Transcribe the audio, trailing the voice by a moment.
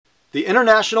The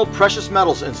International Precious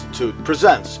Metals Institute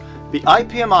presents the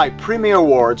IPMI Premier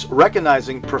Awards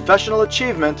recognizing professional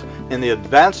achievement in the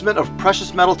advancement of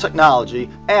precious metal technology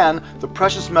and the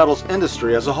precious metals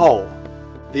industry as a whole.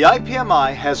 The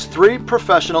IPMI has 3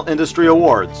 professional industry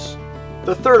awards.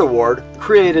 The third award,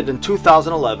 created in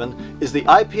 2011, is the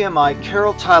IPMI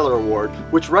Carol Tyler Award,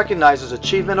 which recognizes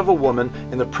achievement of a woman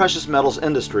in the precious metals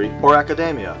industry or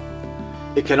academia.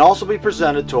 It can also be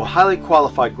presented to a highly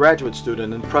qualified graduate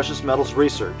student in precious metals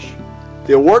research.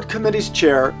 The award committee's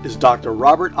chair is Dr.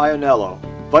 Robert Ionello,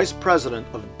 Vice President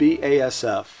of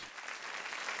BASF.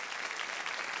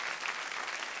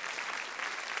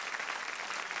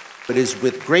 It is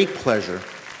with great pleasure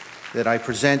that I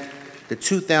present the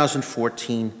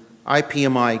 2014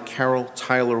 IPMI Carol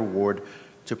Tyler Award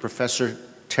to Professor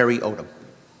Teri Odom.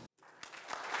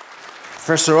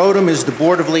 Professor Odom is the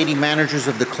Board of Lady Managers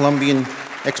of the Columbian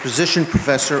Exposition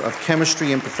Professor of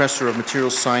Chemistry and Professor of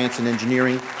Materials Science and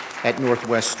Engineering at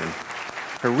Northwestern.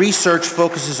 Her research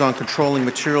focuses on controlling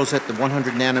materials at the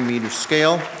 100 nanometer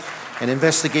scale and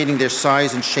investigating their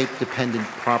size and shape-dependent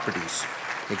properties.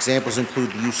 Examples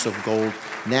include the use of gold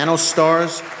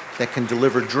nanostars that can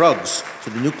deliver drugs to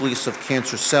the nucleus of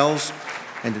cancer cells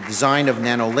and the design of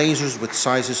nanolasers with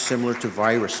sizes similar to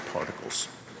virus particles.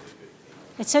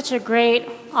 It's such a great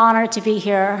honor to be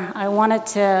here. I wanted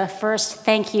to first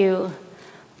thank you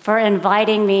for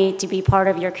inviting me to be part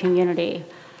of your community.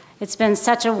 It's been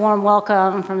such a warm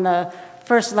welcome from the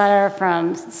first letter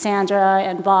from Sandra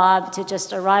and Bob to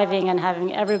just arriving and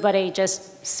having everybody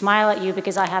just smile at you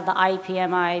because I have the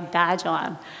IPMI badge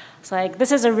on. It's like,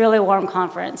 this is a really warm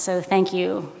conference, so thank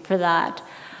you for that.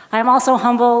 I'm also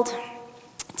humbled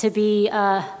to be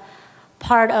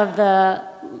part of the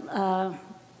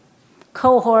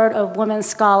cohort of women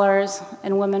scholars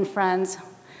and women friends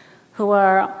who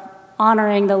are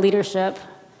honoring the leadership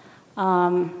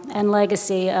and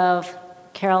legacy of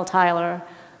Carol Tyler,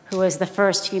 who was the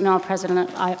first female president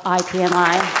of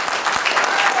IPMI.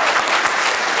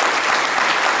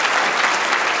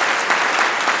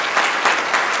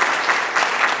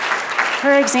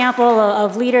 Her example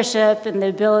of leadership and the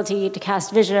ability to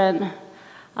cast vision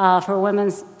for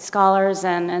women scholars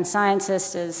and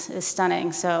scientists is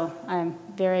stunning, so I'm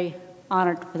very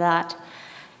honored for that.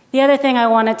 The other thing I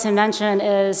wanted to mention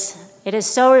is it is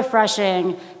so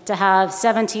refreshing to have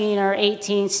 17 or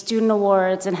 18 student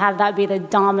awards and have that be the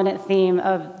dominant theme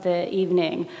of the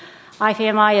evening.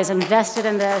 IPMI is invested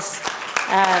in this,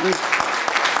 and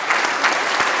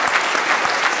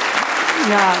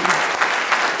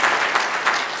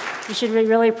you should be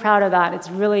really proud of that. It's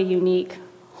really unique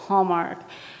hallmark.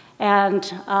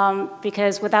 And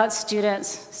because without students'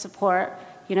 support,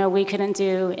 we couldn't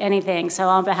do anything. So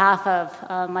on behalf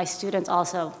of my students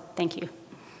also, thank you.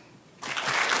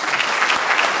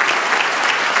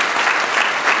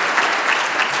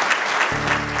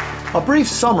 A brief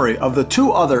summary of the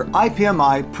 2 other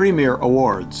IPMI Premier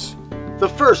Awards. The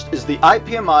first is the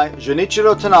IPMI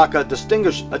Junichiro Tanaka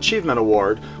Distinguished Achievement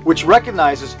Award, which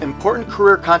recognizes important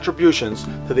career contributions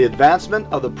to the advancement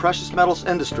of the precious metals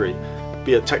industry,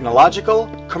 be it technological,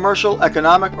 commercial,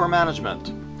 economic, or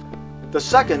management. The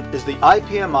second is the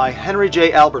IPMI Henry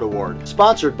J. Albert Award,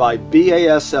 sponsored by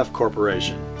BASF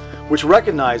Corporation, which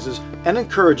recognizes and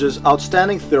encourages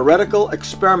outstanding theoretical,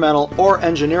 experimental, or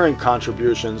engineering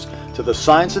contributions to the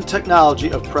science and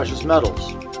technology of precious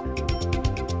metals.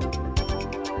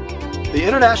 The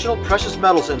International Precious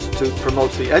Metals Institute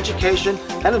promotes the education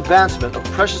and advancement of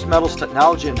precious metals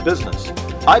technology and business.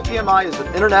 IPMI is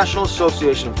an international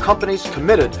association of companies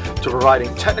committed to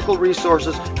providing technical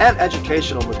resources and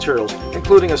educational materials,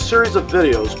 including a series of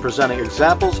videos presenting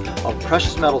examples of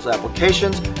precious metals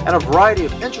applications and a variety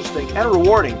of interesting and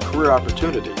rewarding career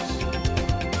opportunities.